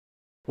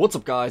What's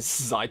up guys,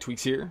 this is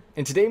iTweaks here,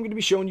 and today I'm going to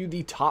be showing you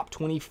the top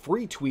 20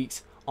 free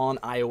tweaks on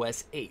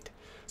iOS 8.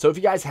 So if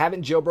you guys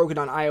haven't jailbroken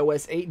on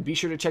iOS 8, be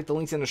sure to check the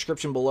links in the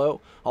description below.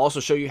 I'll also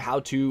show you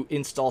how to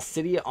install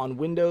Cydia on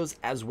Windows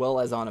as well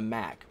as on a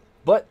Mac.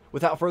 But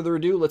without further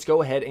ado, let's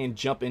go ahead and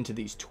jump into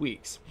these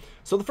tweaks.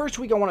 So the first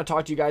tweak I want to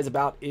talk to you guys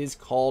about is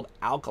called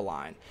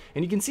Alkaline.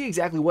 And you can see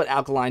exactly what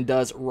Alkaline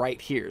does right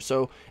here.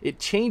 So it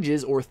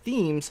changes or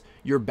themes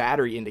your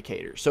battery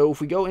indicator. So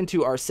if we go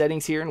into our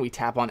settings here and we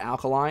tap on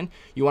Alkaline,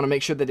 you want to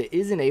make sure that it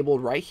is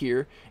enabled right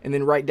here. And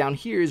then right down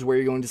here is where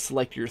you're going to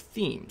select your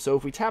theme. So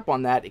if we tap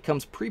on that, it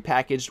comes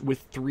prepackaged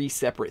with 3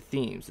 separate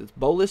themes. It's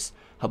Bolus,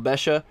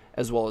 Habesha,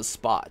 as well as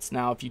Spots.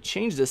 Now if you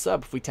change this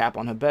up, if we tap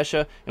on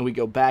Habesha and we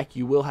go back,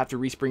 you will have to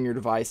respring your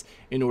device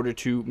in order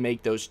to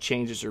make those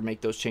changes or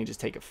make those changes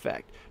take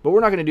effect. But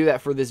we're not going to do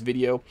that for this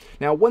video.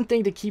 Now one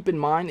thing to keep in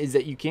mind is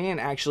that you can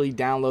actually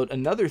download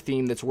another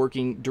theme that's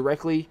working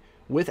directly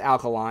with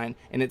Alkaline,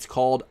 and it's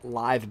called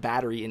Live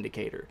Battery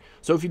Indicator.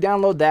 So if you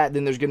download that,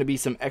 then there's going to be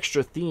some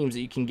extra themes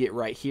that you can get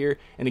right here,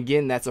 and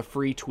again, that's a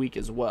free tweak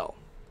as well.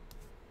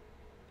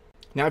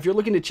 Now, if you're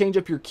looking to change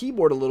up your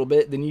keyboard a little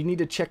bit, then you need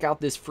to check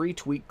out this free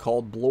tweak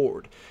called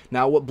Blurred.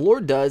 Now, what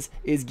Blurred does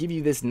is give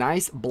you this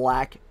nice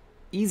black,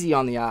 easy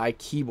on the eye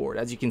keyboard,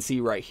 as you can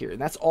see right here.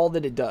 And that's all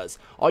that it does.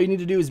 All you need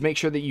to do is make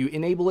sure that you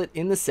enable it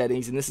in the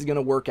settings, and this is going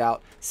to work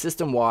out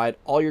system-wide,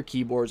 all your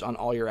keyboards on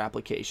all your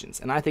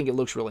applications. And I think it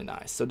looks really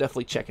nice, so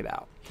definitely check it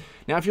out.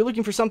 Now, if you're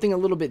looking for something a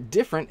little bit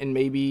different and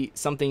maybe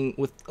something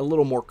with a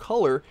little more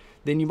color,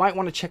 then you might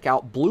want to check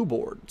out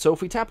Blurred. So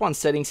if we tap on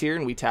settings here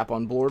and we tap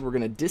on Blurred, we're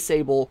going to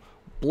disable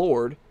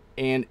Blurred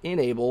and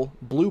enable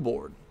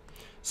Blurred.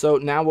 So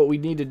now what we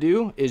need to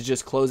do is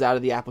just close out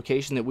of the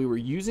application that we were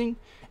using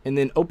and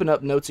then open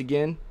up Notes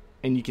again,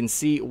 and you can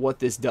see what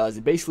this does.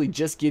 It basically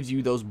just gives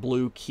you those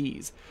blue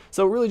keys.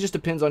 So it really just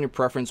depends on your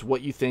preference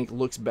what you think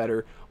looks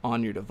better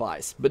on your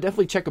device. But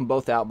definitely check them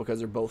both out because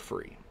they're both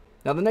free.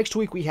 Now the next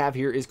tweak we have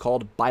here is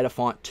called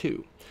Font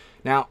 2.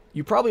 Now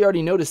you probably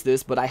already noticed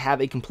this, but I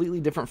have a completely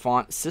different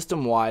font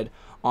system-wide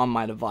on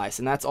my device,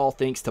 and that's all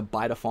thanks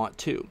to Font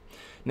 2.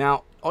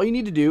 Now all you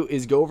need to do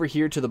is go over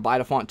here to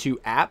the Font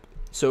 2 app.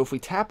 So if we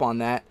tap on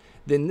that,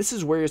 then this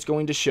is where it's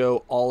going to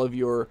show all of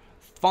your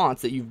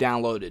fonts that you've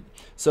downloaded.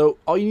 So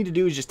all you need to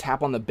do is just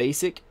tap on the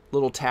basic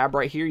little tab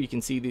right here. You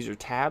can see these are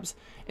tabs,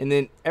 and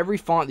then every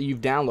font that you've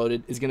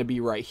downloaded is going to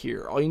be right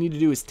here. All you need to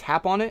do is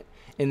tap on it,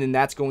 and then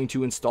that's going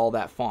to install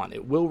that font.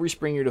 It will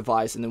respring your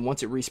device, and then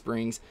once it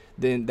resprings,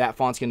 then that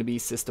font's going to be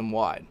system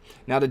wide.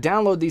 Now to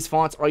download these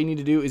fonts, all you need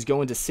to do is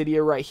go into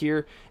Cydia right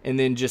here and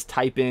then just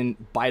type in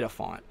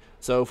Font.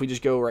 So if we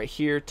just go right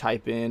here,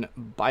 type in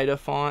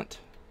Font,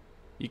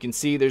 you can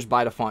see there's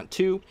Font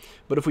 2.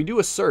 But if we do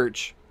a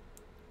search,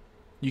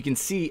 you can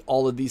see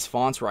all of these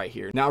fonts right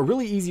here. Now a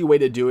really easy way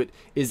to do it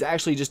is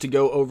actually just to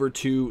go over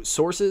to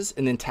sources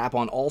and then tap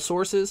on all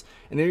sources,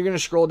 and then you're going to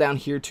scroll down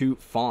here to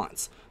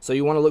fonts. So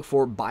you want to look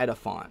for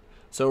Font.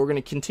 So we're going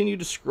to continue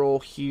to scroll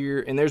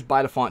here, and there's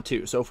Font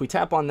 2. So if we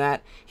tap on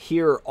that,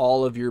 here are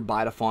all of your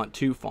Font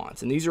 2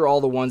 fonts, and these are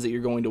all the ones that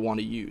you're going to want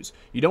to use.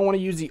 You don't want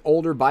to use the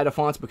older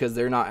fonts because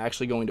they're not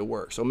actually going to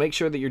work. So make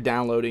sure that you're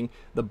downloading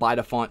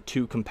the Font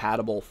 2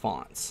 compatible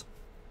fonts.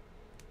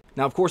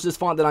 Now, of course, this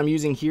font that I'm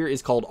using here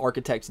is called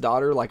Architect's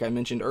Daughter, like I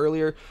mentioned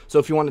earlier. So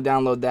if you want to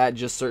download that,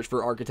 just search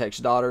for Architect's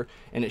Daughter,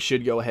 and it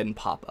should go ahead and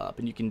pop up,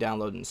 and you can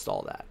download and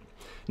install that.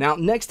 Now,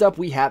 next up,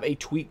 we have a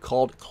tweak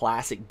called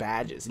Classic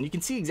Badges, and you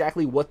can see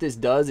exactly what this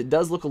does. It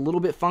does look a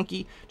little bit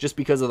funky just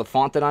because of the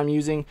font that I'm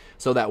using,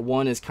 so that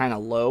one is kind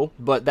of low,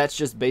 but that's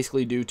just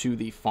basically due to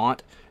the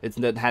font. It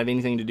doesn't have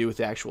anything to do with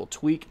the actual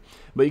tweak.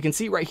 But you can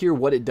see right here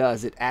what it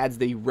does. It adds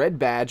the red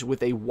badge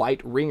with a white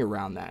ring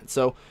around that.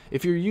 So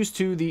if you're used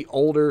to the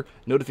older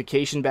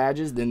notification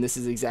badges, then this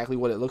is exactly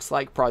what it looks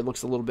like. Probably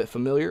looks a little bit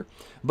familiar.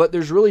 But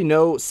there's really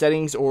no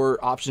settings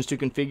or options to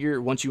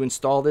configure. Once you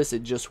install this,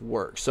 it just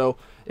works. So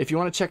if you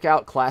want to check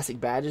out Classic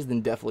Badges, then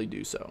definitely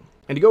do so.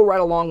 And to go right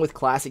along with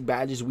Classic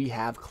Badges, we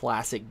have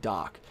Classic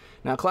Dock.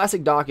 Now,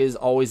 Classic Dock is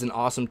always an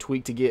awesome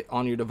tweak to get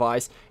on your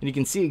device, and you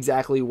can see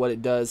exactly what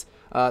it does.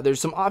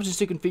 There's some options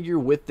to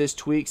configure with this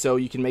tweak, so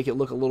you can make it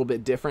look a little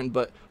bit different,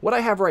 but what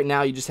I have right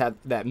now, you just have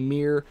that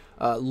mirror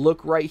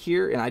look right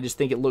here, and I just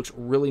think it looks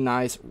really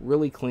nice,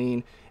 really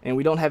clean, and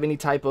we don't have any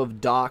type of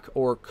dock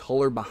or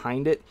color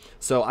behind it,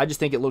 so I just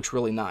think it looks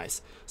really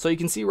nice. So you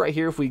can see right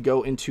here, if we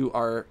go into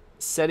our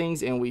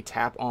settings and we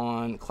tap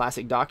on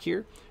Classic Dock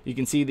here, you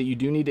can see that you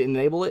do need to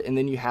enable it, and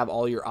then you have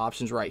all your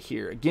options right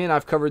here. Again,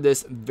 I've covered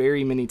this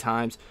very many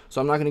times, so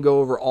I'm not going to go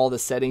over all the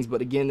settings,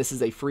 but again, this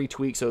is a free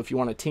tweak, so if you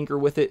want to tinker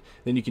with it,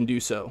 then you can do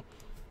so.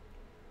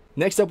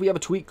 Next up, we have a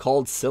tweak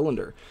called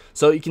Cylinder.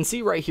 So you can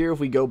see right here,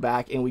 if we go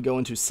back and we go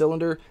into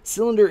Cylinder,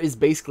 Cylinder is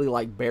basically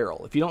like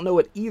Barrel. If you don't know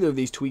what either of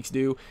these tweaks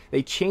do,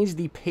 they change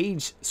the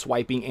page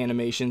swiping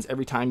animations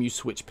every time you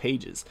switch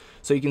pages.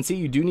 So you can see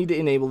you do need to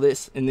enable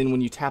this, and then when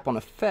you tap on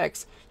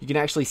effects, you can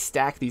actually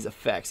stack these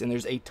effects, and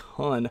there's a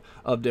ton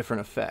of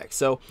different effects.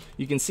 So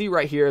you can see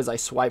right here as I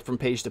swipe from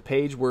page to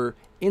page, we're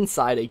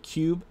inside a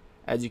cube,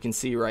 as you can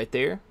see right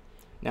there.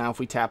 Now if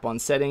we tap on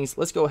settings,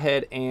 let's go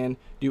ahead and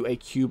do a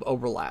cube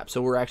overlap.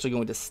 So we're actually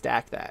going to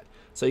stack that.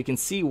 So you can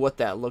see what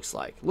that looks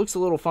like. Looks a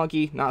little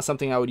funky, not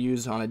something I would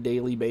use on a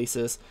daily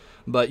basis,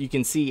 but you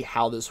can see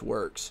how this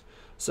works.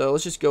 So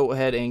let's just go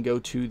ahead and go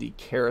to the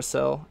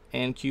carousel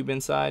and cube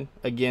inside.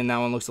 Again, that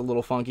one looks a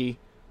little funky,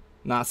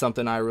 not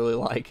something I really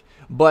like.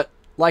 But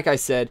like I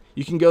said,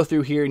 you can go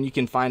through here and you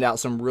can find out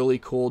some really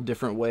cool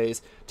different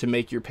ways to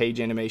make your page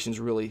animations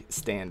really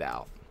stand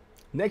out.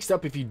 Next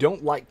up, if you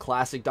don't like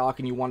classic dock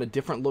and you want a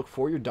different look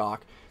for your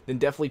dock, then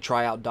definitely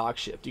try out dock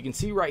shift. You can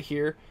see right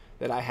here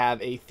that I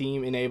have a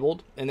theme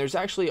enabled, and there's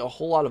actually a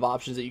whole lot of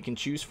options that you can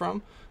choose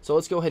from. So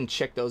let's go ahead and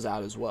check those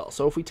out as well.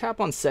 So if we tap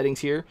on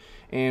settings here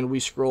and we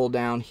scroll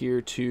down here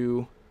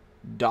to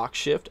dock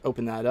shift,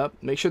 open that up,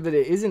 make sure that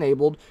it is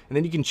enabled, and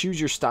then you can choose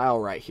your style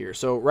right here.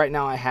 So right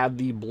now I have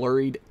the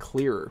blurred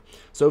clearer.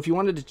 So if you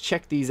wanted to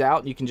check these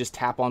out, you can just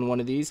tap on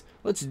one of these.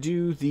 Let's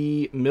do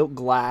the milk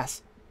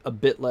glass a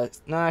bit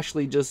less. No,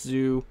 actually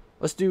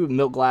let's do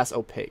milk glass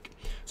opaque.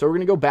 So we're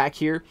going to go back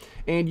here,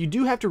 and you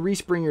do have to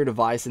respring your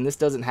device, and this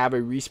doesn't have a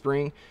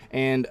respring.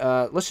 And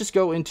let's just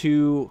go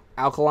into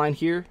alkaline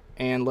here,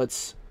 and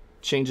let's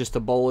change this to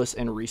bolus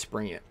and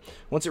respring it.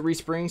 Once it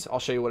resprings, I'll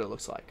show you what it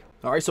looks like.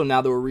 Alright, so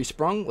now that we're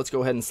resprung, let's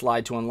go ahead and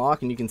slide to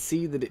unlock, and you can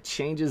see that it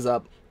changes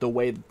up the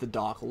way that the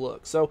dock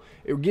looks. So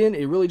again,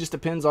 it really just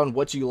depends on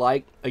what you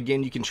like.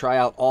 Again, you can try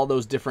out all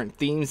those different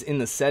themes in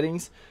the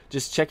settings.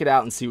 Just check it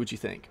out and see what you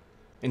think.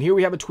 And here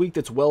we have a tweak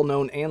that's well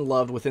known and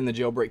loved within the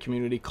jailbreak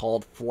community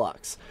called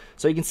Flux.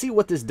 So you can see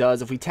what this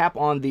does. If we tap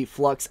on the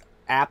Flux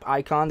app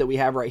icon that we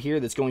have right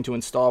here that's going to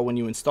install when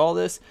you install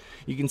this,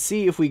 you can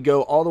see if we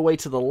go all the way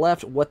to the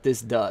left what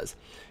this does.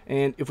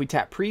 And if we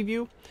tap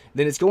preview,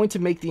 then it's going to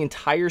make the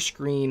entire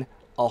screen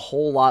a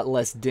whole lot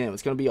less dim.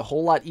 It's going to be a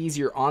whole lot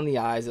easier on the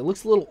eyes. It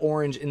looks a little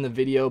orange in the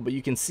video, but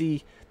you can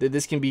see that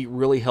this can be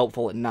really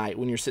helpful at night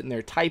when you're sitting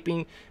there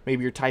typing.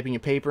 Maybe you're typing a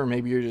paper,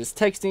 maybe you're just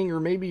texting, or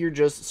maybe you're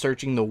just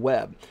searching the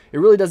web. It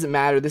really doesn't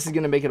matter. This is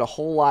going to make it a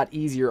whole lot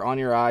easier on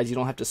your eyes. You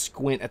don't have to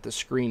squint at the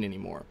screen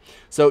anymore.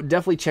 So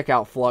definitely check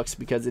out Flux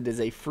because it is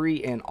a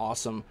free and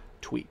awesome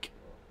tweak.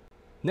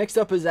 Next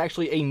up is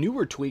actually a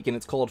newer tweak, and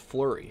it's called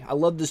Flurry. I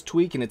love this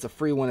tweak, and it's a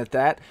free one at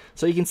that.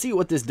 So you can see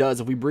what this does.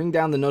 If we bring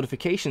down the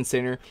notification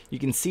center, you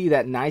can see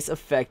that nice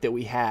effect that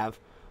we have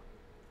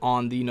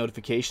on the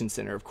notification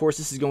center. Of course,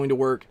 this is going to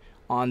work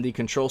on the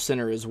control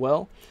center as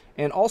well,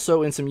 and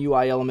also in some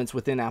UI elements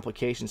within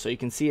applications. So you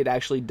can see it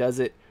actually does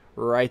it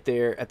right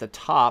there at the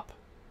top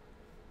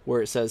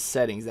where it says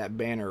settings, that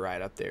banner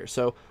right up there.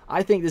 So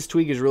I think this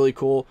tweak is really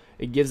cool.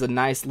 It gives a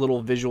nice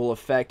little visual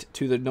effect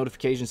to the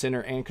notification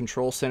center and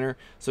control center.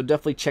 So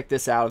definitely check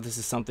this out if this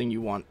is something you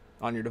want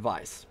on your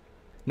device.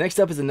 Next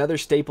up is another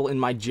staple in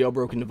my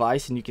jailbroken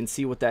device, and you can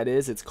see what that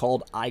is. It's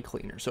called eye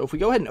cleaner. So if we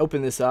go ahead and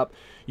open this up,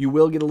 you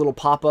will get a little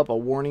pop-up, a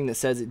warning that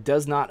says it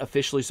does not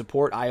officially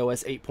support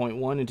iOS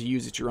 8.1 and to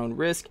use at your own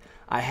risk.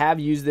 I have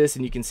used this,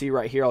 and you can see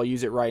right here, I'll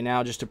use it right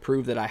now just to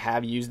prove that I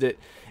have used it,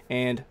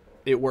 and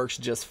it works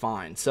just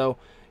fine. So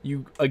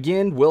you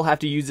again will have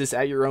to use this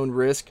at your own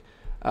risk,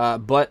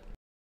 but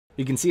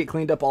you can see it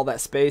cleaned up all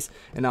that space,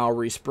 and now I'll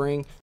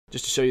respring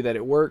just to show you that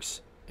it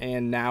works,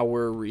 and now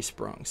we're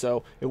resprung.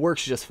 So it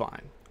works just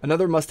fine.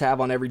 Another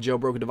must-have on every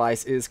jailbroken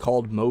device is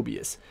called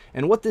Mobius,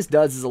 and what this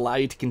does is allow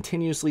you to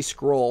continuously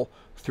scroll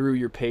through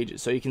your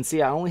pages. So you can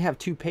see I only have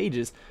 2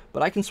 pages,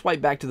 but I can swipe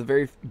back to the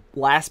very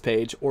last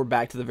page or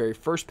back to the very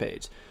first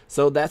page.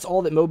 So that's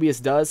all that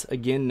Mobius does.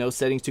 Again, no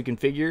settings to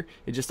configure.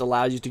 It just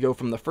allows you to go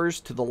from the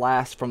first to the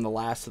last, from the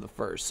last to the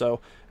first. So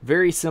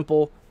very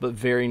simple, but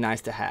very nice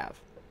to have.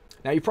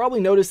 Now you probably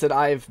noticed that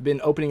I've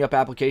been opening up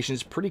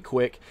applications pretty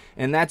quick,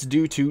 and that's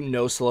due to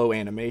no slow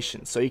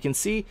animation. So you can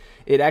see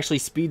it actually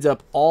speeds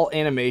up all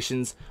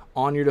animations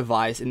on your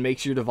device and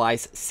makes your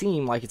device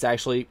seem like it's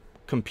actually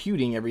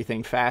computing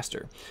everything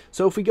faster.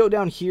 So if we go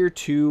down here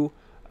to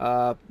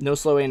no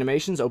slow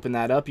animations, open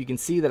that up, you can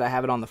see that I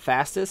have it on the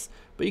fastest,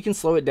 but you can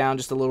slow it down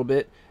just a little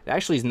bit. It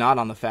actually is not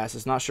on the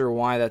fastest. Not sure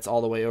why that's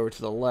all the way over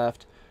to the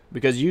left,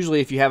 because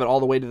usually if you have it all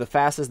the way to the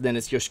fastest, then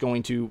it's just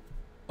going to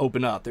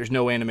open up. There's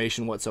no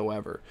animation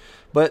whatsoever.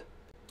 But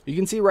you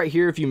can see right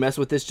here, if you mess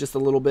with this just a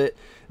little bit,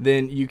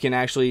 then you can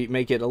actually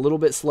make it a little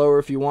bit slower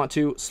if you want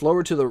to.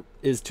 Slower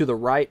is to the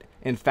right,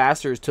 and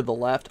faster is to the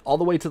left. All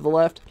the way to the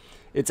left,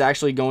 it's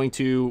actually going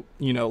to,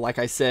 like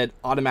I said,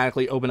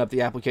 automatically open up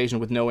the application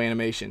with no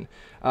animation.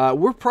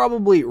 We're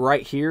probably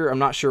right here. I'm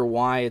not sure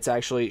why it's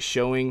actually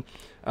showing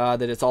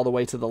that it's all the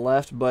way to the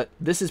left, but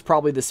this is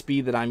probably the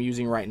speed that I'm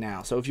using right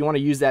now. So if you want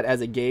to use that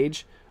as a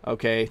gauge,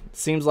 okay,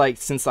 seems like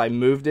since I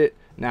moved it,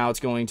 now it's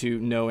going to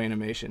no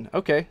animation.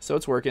 Okay, so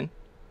it's working.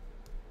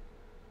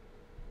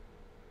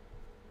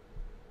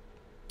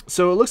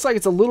 So it looks like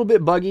it's a little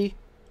bit buggy,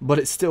 but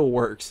it still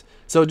works.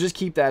 So just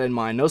keep that in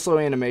mind. No slow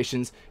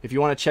animations. If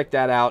you want to check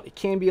that out, it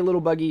can be a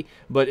little buggy,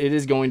 but it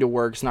is going to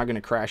work. It's not going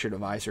to crash your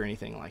device or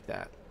anything like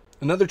that.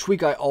 Another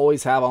tweak I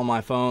always have on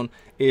my phone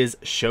is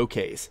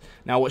Showcase.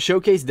 Now what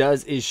Showcase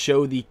does is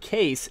show the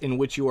case in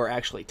which you are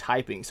actually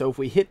typing. So if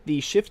we hit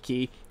the shift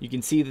key, you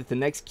can see that the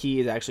next key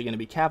is actually going to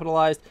be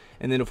capitalized,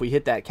 and then if we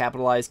hit that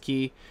capitalized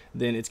key,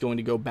 then it's going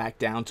to go back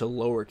down to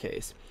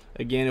lowercase.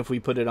 Again, if we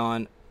put it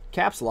on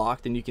caps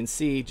lock, then you can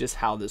see just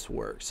how this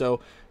works.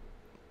 So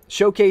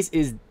Showcase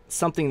is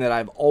something that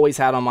I've always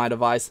had on my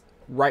device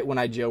right when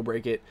I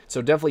jailbreak it.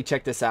 So definitely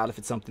check this out if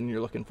it's something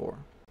you're looking for.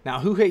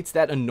 Now, who hates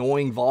that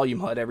annoying volume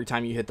HUD every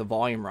time you hit the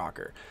volume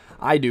rocker?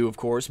 I do, of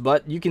course,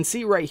 but you can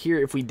see right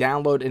here, if we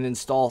download and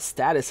install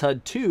Status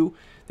HUD 2,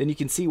 then you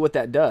can see what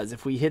that does.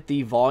 If we hit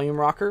the volume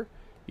rocker,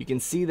 you can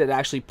see that it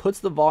actually puts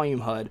the volume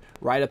HUD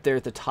right up there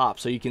at the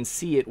top, so you can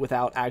see it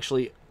without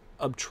actually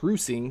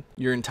obtrusing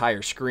your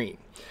entire screen.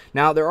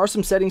 Now, there are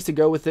some settings to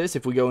go with this.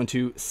 If we go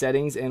into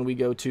settings and we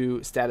go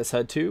to Status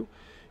HUD 2,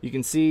 you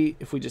can see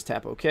if we just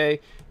tap OK,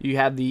 you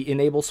have the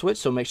enable switch,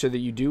 so make sure that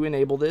you do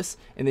enable this,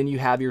 and then you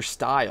have your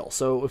style.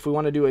 So if we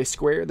want to do a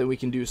square, then we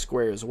can do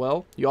square as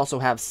well. You also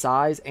have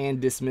size and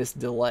dismiss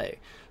delay.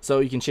 So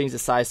you can change the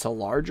size to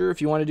larger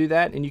if you want to do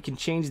that, and you can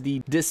change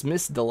the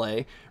dismiss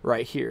delay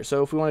right here.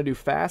 So if we want to do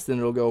fast, then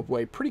it'll go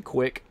away pretty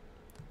quick.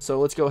 So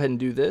let's go ahead and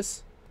do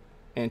this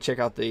and check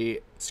out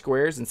the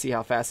squares and see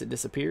how fast it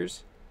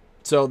disappears.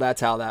 So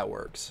that's how that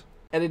works.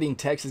 Editing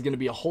text is going to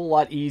be a whole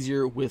lot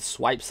easier with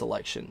swipe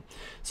selection.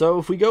 So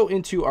if we go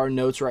into our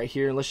notes right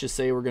here, and let's just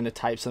say we're going to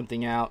type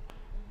something out,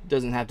 it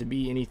doesn't have to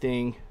be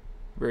anything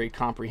very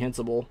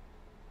comprehensible.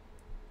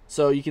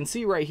 So you can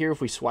see right here, if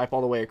we swipe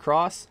all the way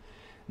across,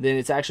 then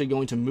it's actually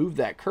going to move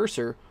that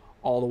cursor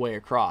all the way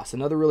across.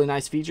 Another really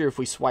nice feature, if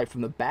we swipe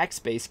from the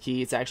backspace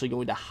key, it's actually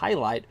going to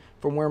highlight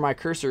from where my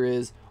cursor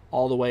is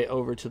all the way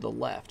over to the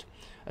left.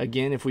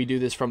 Again, if we do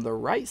this from the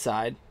right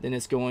side, then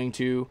it's going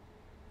to,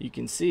 you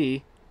can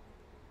see,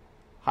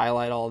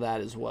 highlight all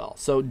that as well.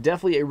 So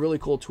definitely a really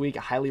cool tweak. I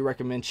highly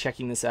recommend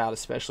checking this out,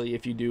 especially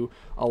if you do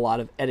a lot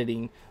of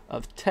editing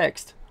of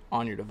text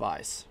on your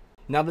device.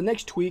 Now the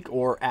next tweak,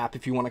 or app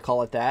if you want to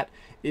call it that,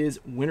 is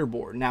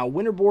Winterboard. Now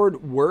Winterboard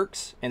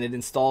works and it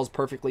installs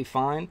perfectly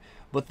fine,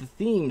 but the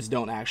themes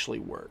don't actually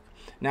work.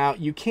 Now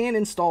you can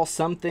install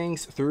some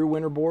things through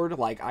Winterboard,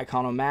 like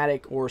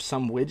Iconomatic or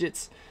some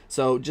widgets,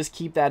 so just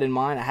keep that in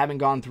mind. I haven't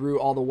gone through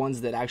all the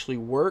ones that actually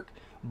work,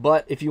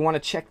 but if you want to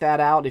check that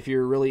out, if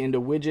you're really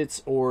into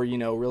widgets or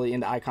really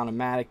into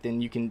Iconomatic,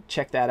 then you can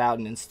check that out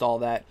and install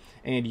that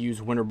and use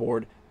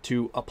Winterboard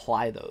to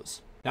apply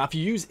those. Now if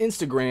you use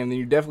Instagram, then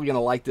you're definitely going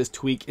to like this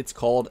tweak. It's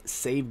called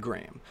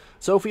Savegram.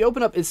 So if we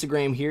open up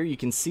Instagram here, you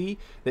can see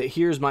that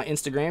here's my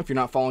Instagram. If you're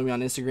not following me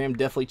on Instagram,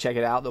 definitely check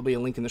it out. There'll be a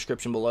link in the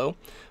description below.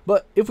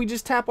 But if we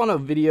just tap on a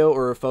video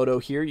or a photo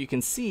here, you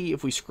can see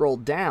if we scroll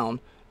down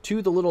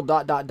to the little ...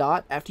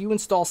 after you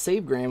install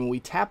Savegram and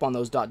we tap on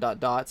those ...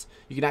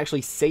 you can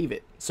actually save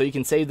it. So you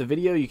can save the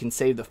video, you can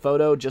save the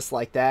photo just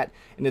like that,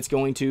 and it's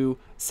going to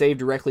save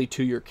directly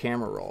to your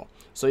camera roll.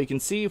 So you can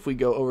see if we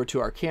go over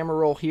to our camera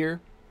roll here,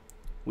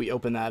 we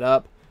open that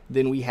up,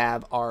 then we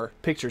have our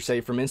picture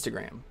saved from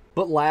Instagram.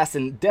 But last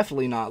and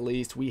definitely not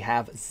least, we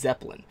have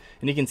Zeppelin.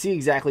 And you can see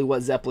exactly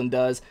what Zeppelin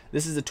does.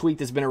 This is a tweak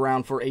that's been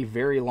around for a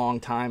very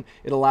long time.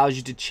 It allows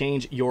you to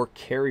change your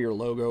carrier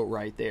logo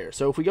right there.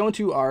 So if we go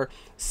into our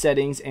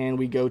settings and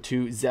we go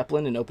to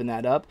Zeppelin and open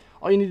that up,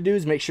 all you need to do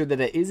is make sure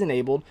that it is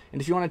enabled.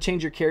 And if you want to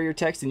change your carrier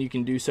text, then you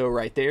can do so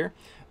right there.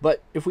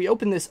 But if we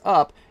open this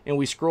up and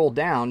we scroll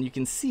down, you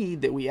can see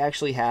that we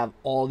actually have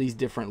all these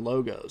different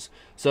logos.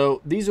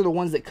 So these are the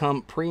ones that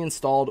come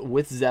pre-installed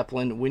with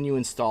Zeppelin when you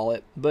install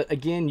it. But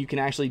again, you can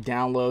actually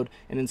download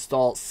and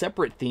install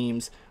separate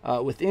themes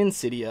within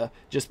Cydia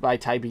just by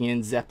typing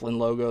in Zeppelin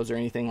logos or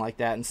anything like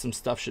that, and some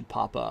stuff should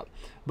pop up.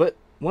 But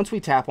once we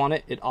tap on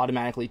it, it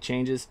automatically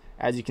changes,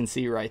 as you can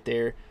see right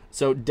there.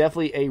 So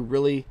definitely a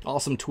really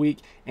awesome tweak,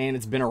 and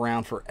it's been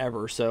around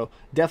forever. So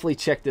definitely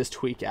check this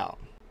tweak out.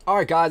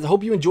 Alright guys, I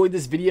hope you enjoyed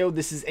this video.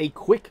 This is a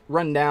quick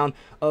rundown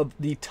of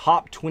the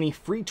top 20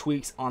 free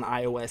tweaks on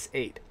iOS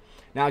 8.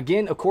 Now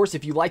again, of course,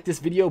 if you like this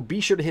video,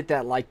 be sure to hit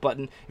that like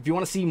button. If you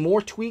want to see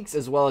more tweaks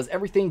as well as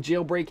everything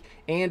jailbreak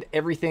and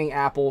everything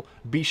Apple,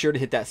 be sure to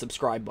hit that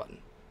subscribe button.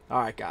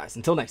 Alright guys,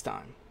 until next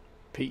time,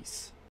 peace.